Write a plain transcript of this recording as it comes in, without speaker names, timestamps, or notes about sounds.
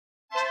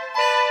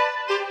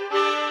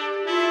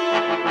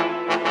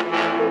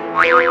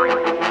I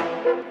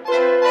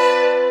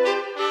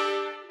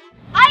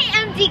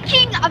am the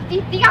king of the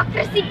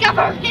theocracy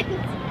government.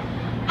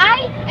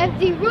 I am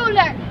the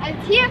ruler, and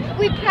here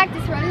we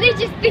practice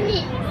religious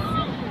thingies.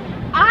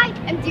 I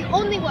am the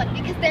only one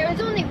because there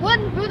is only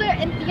one ruler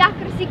in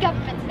theocracy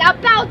government. Now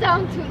bow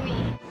down to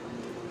me.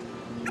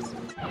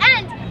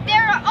 And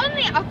there are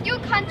only a few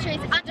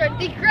countries under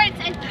the great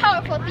and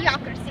powerful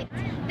theocracy.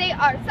 They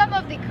are some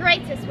of the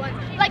greatest ones,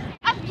 like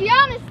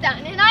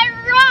Afghanistan and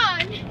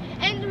Iran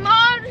and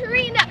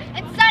Marina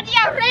and Saudi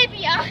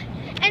Arabia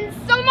and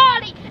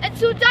Somali and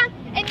Sudan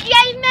and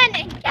Yemen.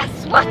 And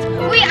guess what?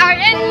 We are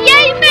in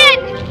Yemen!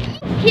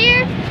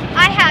 Here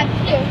I have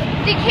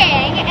the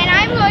king, and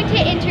I'm going to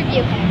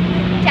interview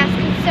him to ask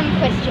him some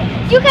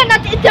questions. You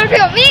cannot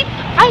interview me!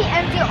 I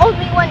am the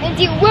only one in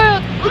the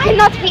world who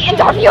cannot be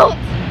interviewed!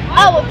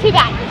 Oh, well, too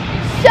bad.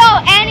 So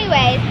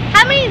anyways,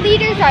 how many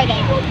leaders are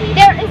there?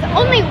 There is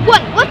only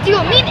one. What do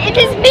you mean? It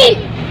is me!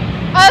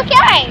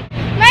 Okay,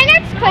 my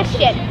next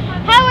question.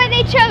 How are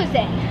they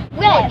chosen?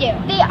 Well,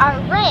 they are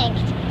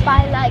ranked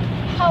by like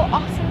how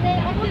awesome they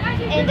are,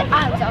 and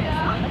I was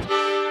obviously on the top.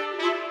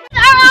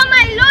 These are all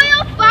my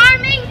loyal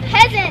farming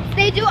peasants.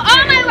 They do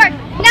all my work.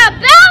 Now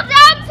bow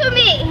down to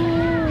me!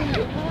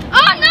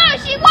 Oh no,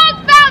 she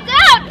won't bow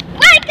down!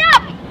 Wake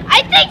up!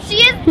 I think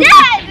she is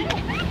dead!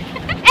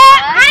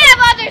 I have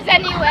others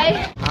anyway.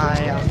 I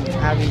am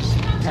Abby's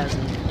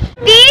peasant.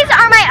 These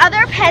are my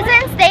other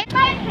peasants. They are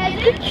my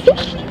peasants.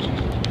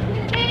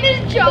 His name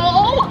is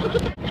Joel.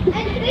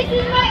 And this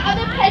is my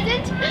other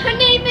peasant. Her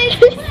name is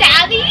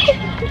Sally.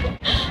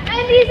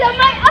 And these are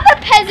my other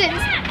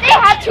peasants. They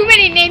have too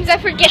many names, I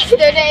forget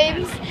their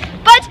names.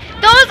 But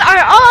those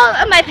are all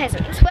of my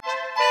peasants. Are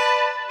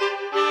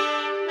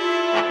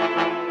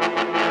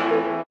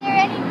there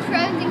any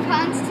pros and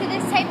cons to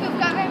this type of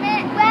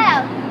government?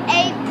 Well,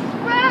 a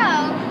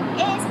pro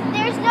is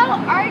there's no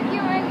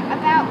arguing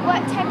about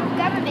what type of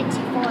government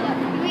you follow.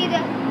 You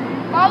either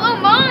follow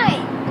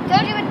mine or go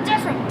to a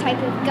different type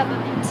of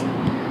government.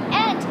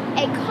 And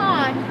a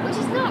con, which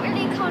is not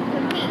really a con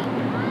for me,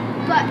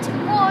 but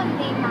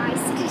only my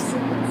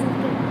citizens of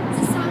the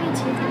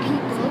society of the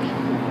people,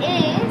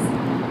 is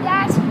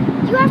that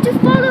you have to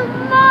follow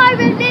my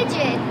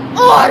religion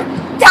or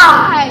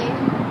die!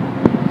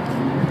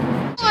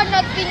 You are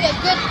not being a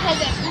good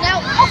peasant.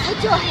 Now off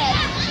with your head.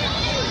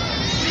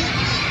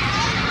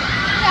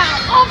 Now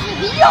off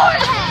with your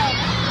head!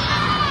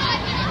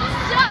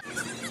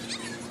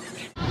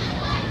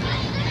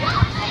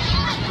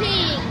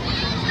 King.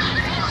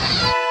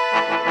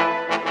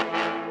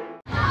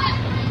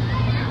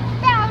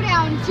 Bow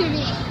down to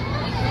me.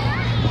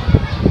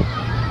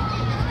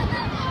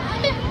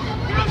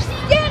 Now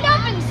stand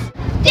up and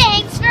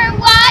thanks for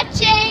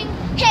watching.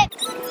 Hit.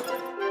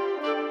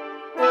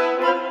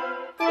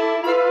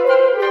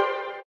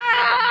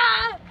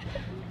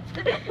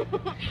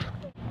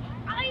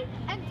 I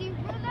am the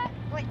ruler.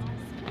 Wait,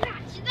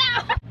 scratch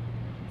that.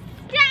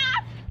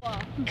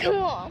 Stop. Come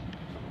on.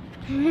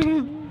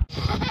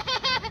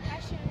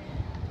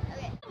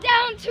 Okay.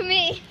 Down to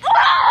me.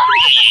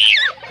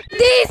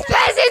 These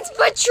peasants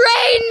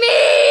betrayed me.